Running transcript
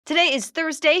Today is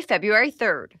Thursday, February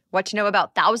 3rd. What to know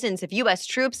about thousands of U.S.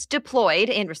 troops deployed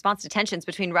in response to tensions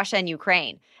between Russia and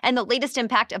Ukraine, and the latest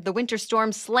impact of the winter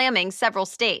storm slamming several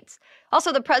states.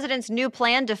 Also, the president's new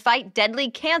plan to fight deadly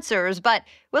cancers, but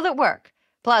will it work?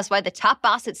 Plus, why the top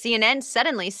boss at CNN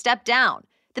suddenly stepped down.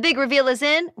 The big reveal is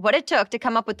in what it took to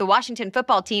come up with the Washington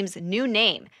football team's new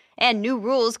name. And new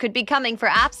rules could be coming for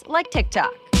apps like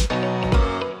TikTok.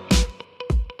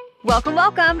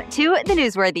 Welcome to The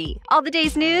Newsworthy. All the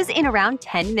day's news in around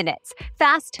 10 minutes.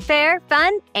 Fast, fair,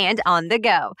 fun, and on the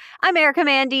go. I'm Erica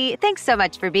Mandy. Thanks so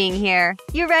much for being here.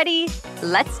 You ready?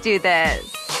 Let's do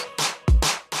this.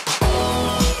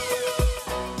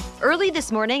 Early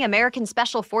this morning, American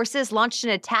Special Forces launched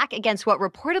an attack against what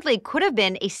reportedly could have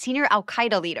been a senior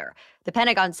al-Qaeda leader. The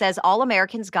Pentagon says all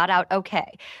Americans got out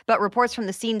okay, but reports from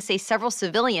the scene say several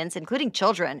civilians, including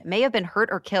children, may have been hurt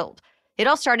or killed. It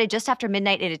all started just after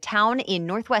midnight in a town in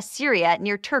northwest Syria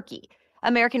near Turkey.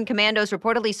 American commandos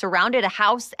reportedly surrounded a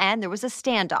house and there was a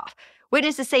standoff.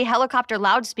 Witnesses say helicopter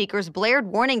loudspeakers blared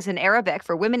warnings in Arabic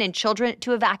for women and children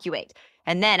to evacuate.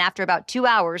 And then, after about 2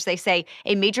 hours, they say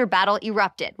a major battle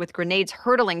erupted, with grenades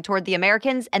hurtling toward the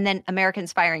Americans and then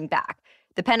Americans firing back.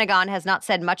 The Pentagon has not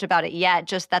said much about it yet,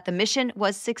 just that the mission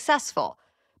was successful.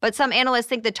 But some analysts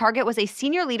think the target was a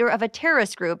senior leader of a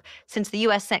terrorist group, since the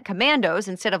U.S. sent commandos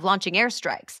instead of launching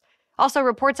airstrikes. Also,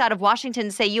 reports out of Washington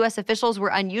say U.S. officials were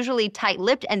unusually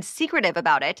tight-lipped and secretive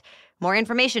about it. More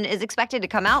information is expected to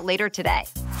come out later today.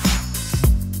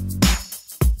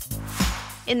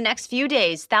 In the next few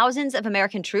days, thousands of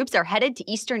American troops are headed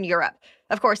to Eastern Europe.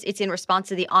 Of course, it's in response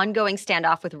to the ongoing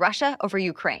standoff with Russia over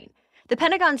Ukraine. The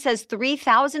Pentagon says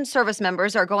 3,000 service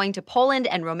members are going to Poland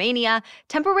and Romania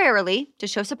temporarily to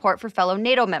show support for fellow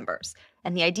NATO members.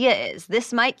 And the idea is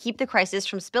this might keep the crisis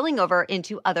from spilling over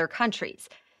into other countries.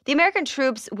 The American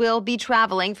troops will be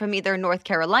traveling from either North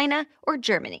Carolina or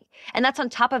Germany. And that's on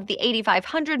top of the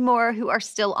 8,500 more who are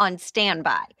still on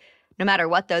standby. No matter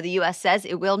what, though, the U.S. says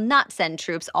it will not send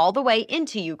troops all the way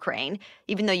into Ukraine.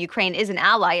 Even though Ukraine is an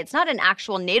ally, it's not an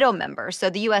actual NATO member, so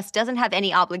the U.S. doesn't have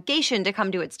any obligation to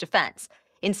come to its defense.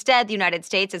 Instead, the United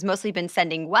States has mostly been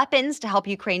sending weapons to help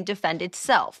Ukraine defend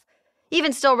itself.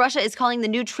 Even still, Russia is calling the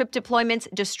new troop deployments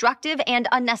destructive and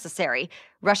unnecessary.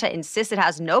 Russia insists it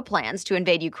has no plans to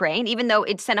invade Ukraine, even though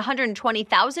it sent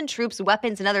 120,000 troops,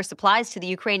 weapons, and other supplies to the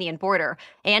Ukrainian border,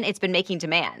 and it's been making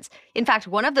demands. In fact,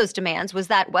 one of those demands was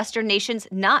that Western nations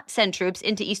not send troops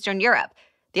into Eastern Europe.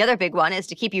 The other big one is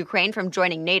to keep Ukraine from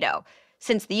joining NATO.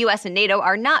 Since the U.S. and NATO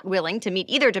are not willing to meet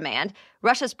either demand,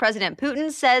 Russia's President Putin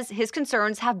says his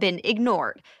concerns have been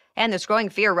ignored. And there's growing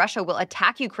fear Russia will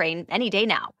attack Ukraine any day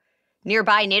now.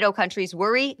 Nearby NATO countries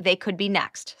worry they could be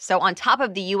next. So on top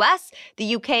of the U.S.,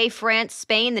 the UK, France,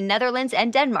 Spain, the Netherlands,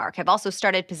 and Denmark have also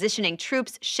started positioning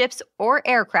troops, ships, or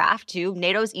aircraft to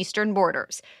NATO's eastern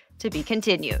borders. To be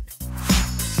continued.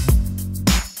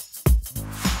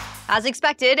 As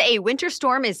expected, a winter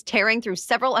storm is tearing through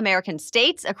several American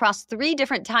states across 3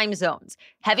 different time zones.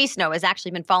 Heavy snow has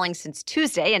actually been falling since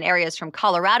Tuesday in areas from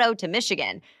Colorado to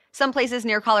Michigan. Some places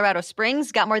near Colorado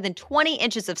Springs got more than 20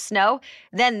 inches of snow.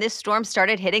 Then this storm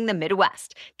started hitting the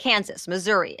Midwest. Kansas,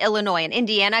 Missouri, Illinois, and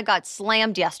Indiana got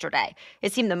slammed yesterday.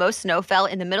 It seemed the most snow fell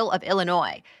in the middle of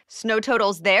Illinois. Snow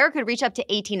totals there could reach up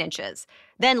to 18 inches.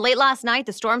 Then late last night,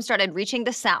 the storm started reaching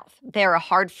the south. There, a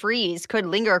hard freeze could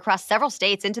linger across several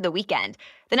states into the weekend.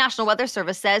 The National Weather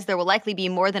Service says there will likely be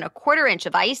more than a quarter inch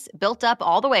of ice built up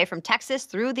all the way from Texas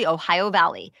through the Ohio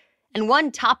Valley. And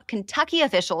one top Kentucky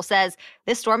official says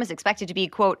this storm is expected to be,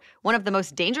 quote, one of the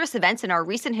most dangerous events in our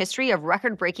recent history of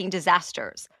record-breaking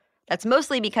disasters. That's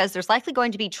mostly because there's likely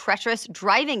going to be treacherous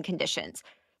driving conditions.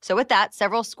 So with that,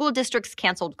 several school districts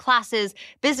canceled classes,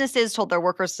 businesses told their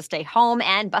workers to stay home,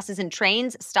 and buses and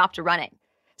trains stopped running.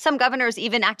 Some governors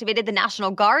even activated the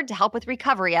National Guard to help with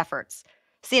recovery efforts.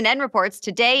 CNN reports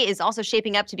today is also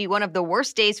shaping up to be one of the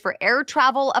worst days for air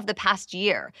travel of the past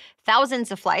year.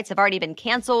 Thousands of flights have already been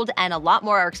canceled, and a lot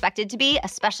more are expected to be,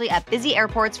 especially at busy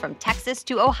airports from Texas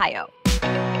to Ohio.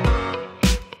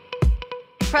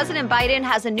 President Biden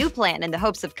has a new plan in the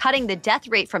hopes of cutting the death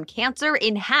rate from cancer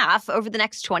in half over the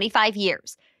next 25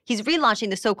 years. He's relaunching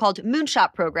the so-called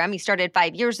Moonshot program he started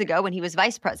 5 years ago when he was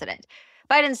vice president.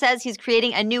 Biden says he's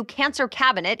creating a new cancer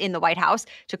cabinet in the White House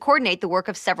to coordinate the work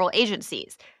of several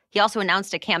agencies. He also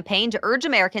announced a campaign to urge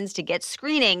Americans to get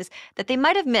screenings that they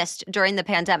might have missed during the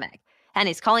pandemic. And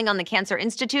he's calling on the Cancer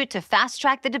Institute to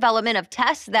fast-track the development of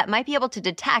tests that might be able to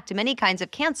detect many kinds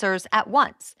of cancers at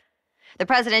once. The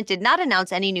president did not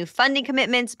announce any new funding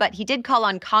commitments, but he did call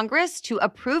on Congress to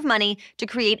approve money to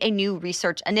create a new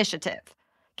research initiative.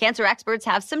 Cancer experts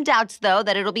have some doubts, though,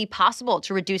 that it'll be possible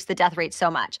to reduce the death rate so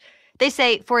much. They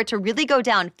say for it to really go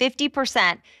down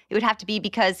 50%, it would have to be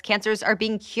because cancers are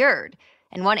being cured.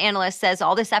 And one analyst says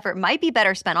all this effort might be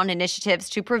better spent on initiatives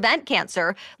to prevent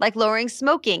cancer, like lowering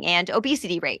smoking and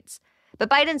obesity rates.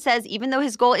 But Biden says even though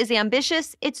his goal is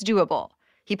ambitious, it's doable.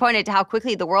 He pointed to how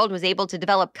quickly the world was able to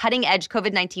develop cutting-edge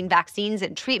COVID-19 vaccines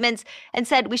and treatments and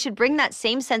said we should bring that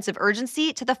same sense of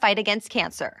urgency to the fight against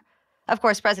cancer. Of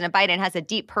course, President Biden has a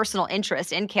deep personal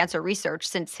interest in cancer research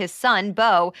since his son,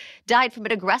 Beau, died from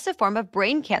an aggressive form of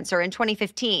brain cancer in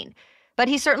 2015. But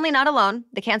he's certainly not alone.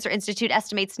 The Cancer Institute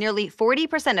estimates nearly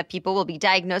 40% of people will be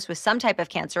diagnosed with some type of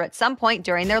cancer at some point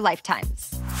during their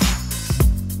lifetimes.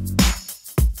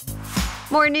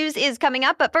 More news is coming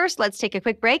up, but first, let's take a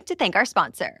quick break to thank our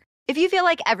sponsor. If you feel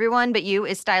like everyone but you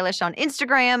is stylish on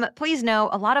Instagram, please know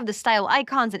a lot of the style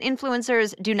icons and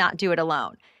influencers do not do it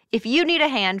alone. If you need a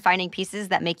hand finding pieces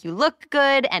that make you look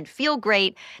good and feel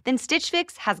great, then Stitch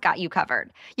Fix has got you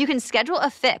covered. You can schedule a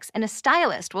fix, and a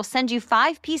stylist will send you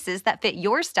 5 pieces that fit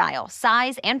your style,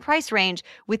 size, and price range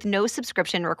with no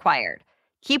subscription required.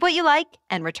 Keep what you like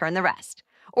and return the rest.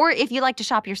 Or if you like to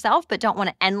shop yourself but don't want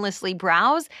to endlessly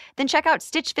browse, then check out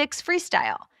Stitch Fix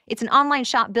Freestyle. It's an online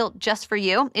shop built just for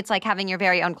you. It's like having your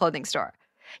very own clothing store.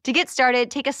 To get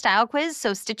started, take a style quiz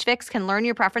so Stitch Fix can learn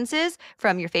your preferences,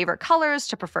 from your favorite colors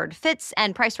to preferred fits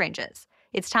and price ranges.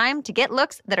 It's time to get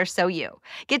looks that are so you.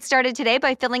 Get started today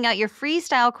by filling out your free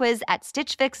style quiz at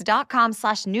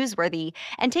stitchfix.com/newsworthy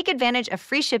and take advantage of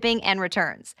free shipping and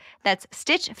returns. That's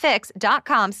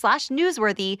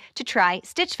stitchfix.com/newsworthy to try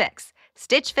Stitch Fix.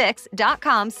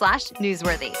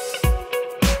 stitchfix.com/newsworthy.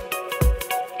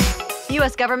 The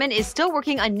U.S. government is still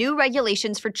working on new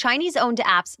regulations for Chinese-owned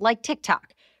apps like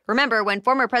TikTok. Remember, when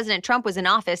former President Trump was in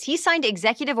office, he signed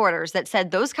executive orders that said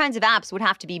those kinds of apps would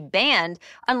have to be banned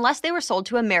unless they were sold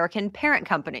to American parent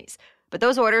companies. But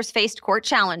those orders faced court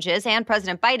challenges, and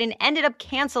President Biden ended up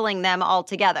canceling them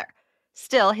altogether.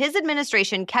 Still, his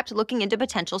administration kept looking into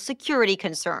potential security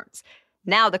concerns.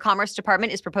 Now, the Commerce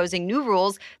Department is proposing new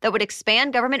rules that would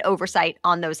expand government oversight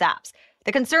on those apps.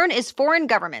 The concern is foreign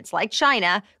governments like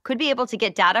China could be able to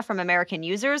get data from American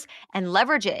users and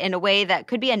leverage it in a way that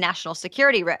could be a national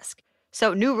security risk.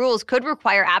 So new rules could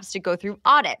require apps to go through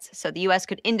audits so the U.S.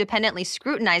 could independently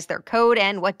scrutinize their code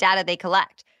and what data they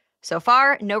collect. So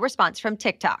far, no response from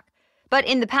TikTok. But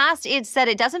in the past, it's said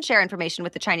it doesn't share information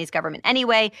with the Chinese government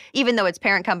anyway, even though its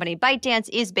parent company ByteDance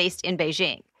is based in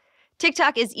Beijing.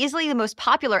 TikTok is easily the most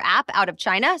popular app out of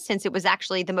China, since it was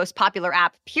actually the most popular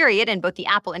app, period, in both the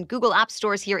Apple and Google app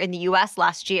stores here in the U.S.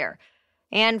 last year.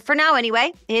 And for now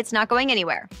anyway, it's not going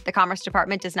anywhere. The Commerce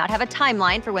Department does not have a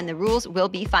timeline for when the rules will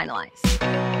be finalized.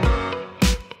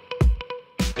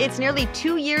 It's nearly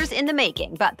 2 years in the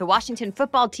making, but the Washington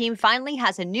football team finally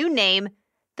has a new name,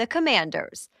 the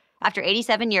Commanders. After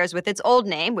 87 years with its old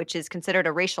name, which is considered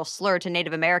a racial slur to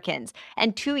Native Americans,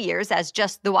 and 2 years as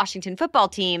just the Washington football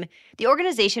team, the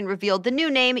organization revealed the new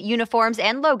name, uniforms,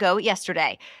 and logo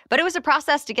yesterday. But it was a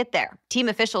process to get there. Team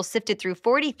officials sifted through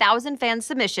 40,000 fan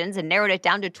submissions and narrowed it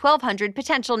down to 1,200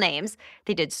 potential names.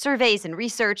 They did surveys and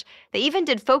research. They even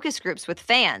did focus groups with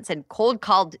fans and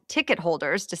cold-called ticket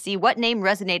holders to see what name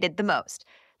resonated the most.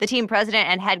 The team president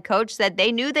and head coach said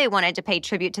they knew they wanted to pay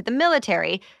tribute to the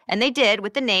military, and they did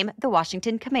with the name the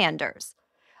Washington Commanders.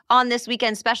 On this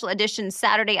weekend's special edition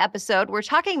Saturday episode, we're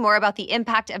talking more about the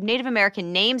impact of Native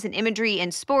American names and imagery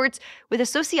in sports with a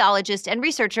sociologist and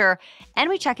researcher, and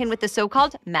we check in with the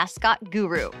so-called mascot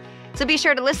guru. So be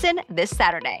sure to listen this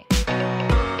Saturday.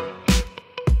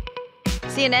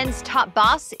 CNN's top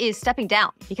boss is stepping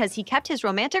down because he kept his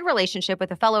romantic relationship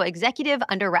with a fellow executive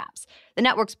under wraps. The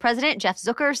network's president, Jeff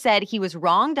Zucker, said he was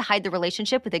wrong to hide the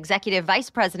relationship with executive vice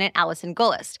president Allison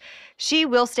Gollust. She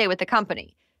will stay with the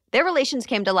company. Their relations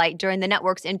came to light during the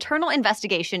network's internal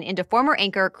investigation into former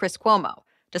anchor Chris Cuomo.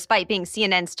 Despite being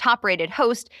CNN's top-rated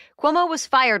host, Cuomo was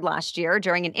fired last year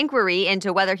during an inquiry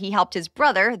into whether he helped his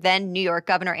brother, then New York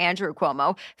Governor Andrew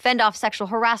Cuomo, fend off sexual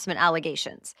harassment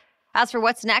allegations. As for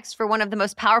what's next for one of the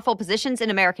most powerful positions in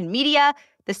American media,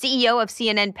 the CEO of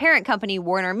CNN parent company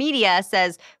Warner Media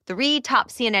says 3 top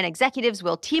CNN executives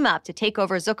will team up to take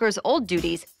over Zucker's old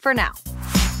duties for now.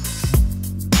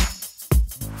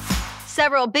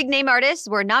 Several big-name artists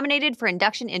were nominated for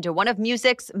induction into one of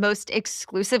music's most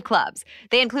exclusive clubs.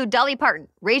 They include Dolly Parton,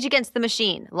 Rage Against the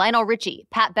Machine, Lionel Richie,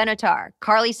 Pat Benatar,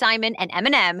 Carly Simon, and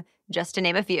Eminem, just to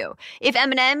name a few. If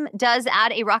Eminem does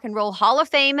add a Rock and Roll Hall of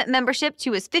Fame membership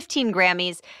to his 15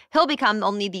 Grammys, he'll become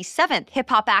only the 7th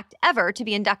hip-hop act ever to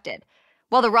be inducted.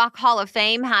 While the Rock Hall of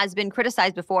Fame has been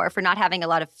criticized before for not having a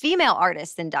lot of female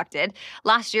artists inducted,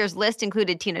 last year's list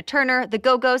included Tina Turner, the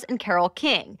Go-Go's, and Carole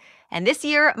King. And this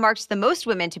year marks the most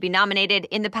women to be nominated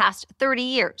in the past 30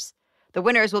 years. The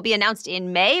winners will be announced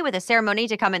in May with a ceremony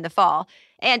to come in the fall.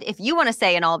 And if you want to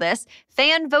say in all this,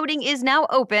 fan voting is now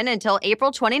open until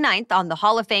April 29th on the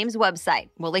Hall of Fame's website.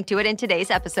 We'll link to it in today's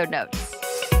episode notes.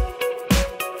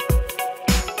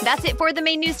 That's it for the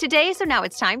main news today, so now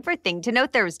it's time for Thing to Know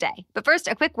Thursday. But first,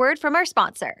 a quick word from our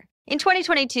sponsor. In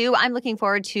 2022, I'm looking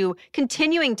forward to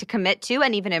continuing to commit to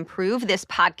and even improve this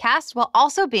podcast while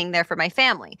also being there for my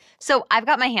family. So I've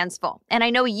got my hands full, and I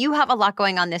know you have a lot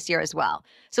going on this year as well.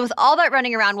 So with all that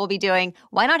running around we'll be doing,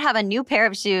 why not have a new pair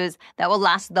of shoes that will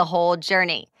last the whole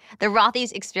journey? The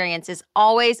Rothy's experience is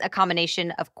always a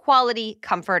combination of quality,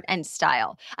 comfort, and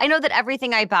style. I know that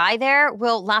everything I buy there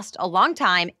will last a long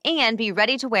time and be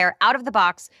ready to wear out of the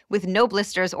box with no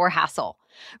blisters or hassle.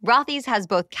 Rothy's has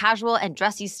both casual and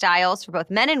dressy styles for both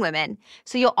men and women,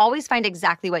 so you'll always find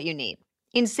exactly what you need.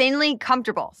 Insanely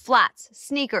comfortable flats,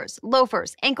 sneakers,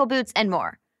 loafers, ankle boots, and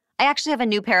more. I actually have a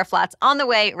new pair of flats on the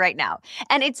way right now,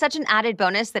 and it's such an added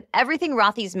bonus that everything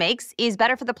Rothy's makes is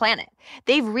better for the planet.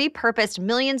 They've repurposed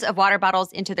millions of water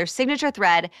bottles into their signature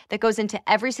thread that goes into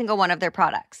every single one of their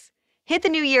products. Hit the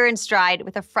new year in stride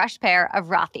with a fresh pair of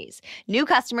Rothy's. New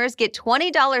customers get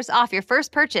 $20 off your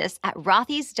first purchase at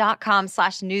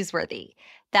rothys.com/newsworthy.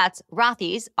 That's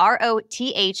Rothys,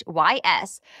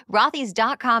 Rothys,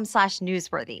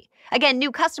 Rothys.com/newsworthy. Again,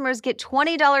 new customers get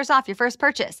 $20 off your first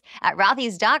purchase at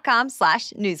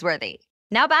Rothys.com/newsworthy.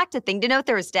 Now back to Thing to Know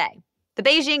Thursday. The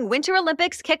Beijing Winter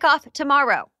Olympics kick off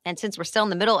tomorrow. And since we're still in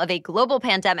the middle of a global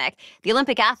pandemic, the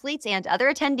Olympic athletes and other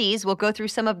attendees will go through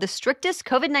some of the strictest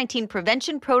COVID-19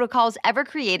 prevention protocols ever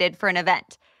created for an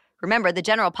event. Remember, the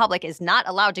general public is not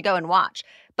allowed to go and watch,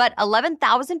 but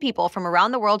 11,000 people from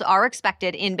around the world are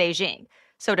expected in Beijing.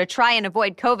 So to try and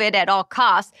avoid COVID at all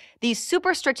costs, these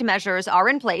super strict measures are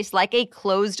in place like a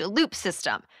closed-loop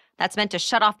system. That's meant to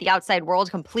shut off the outside world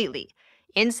completely.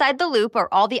 Inside the loop are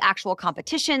all the actual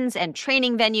competitions and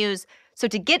training venues. So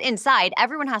to get inside,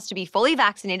 everyone has to be fully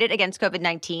vaccinated against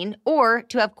COVID-19 or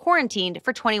to have quarantined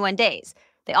for 21 days.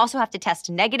 They also have to test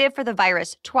negative for the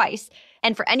virus twice.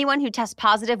 And for anyone who tests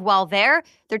positive while there,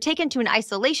 they're taken to an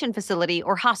isolation facility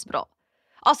or hospital.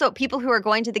 Also, people who are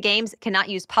going to the games cannot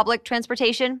use public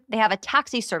transportation. They have a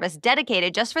taxi service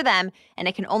dedicated just for them, and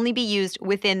it can only be used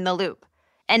within the loop.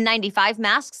 N95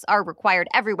 masks are required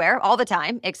everywhere, all the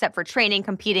time, except for training,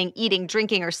 competing, eating,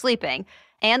 drinking, or sleeping.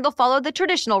 And they'll follow the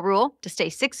traditional rule to stay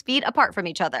 6 feet apart from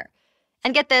each other.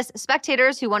 And get this,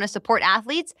 spectators who want to support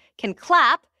athletes can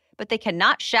clap, but they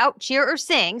cannot shout, cheer, or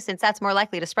sing, since that's more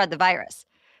likely to spread the virus.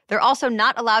 They're also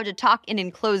not allowed to talk in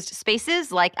enclosed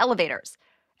spaces like elevators.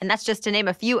 And that's just to name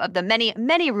a few of the many,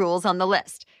 many rules on the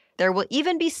list. There will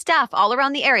even be staff all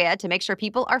around the area to make sure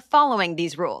people are following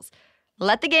these rules.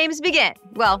 Let the games begin.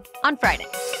 Well, on Friday.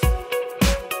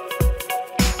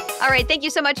 All right, thank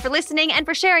you so much for listening and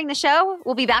for sharing the show.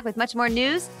 We'll be back with much more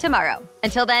news tomorrow.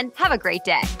 Until then, have a great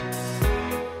day.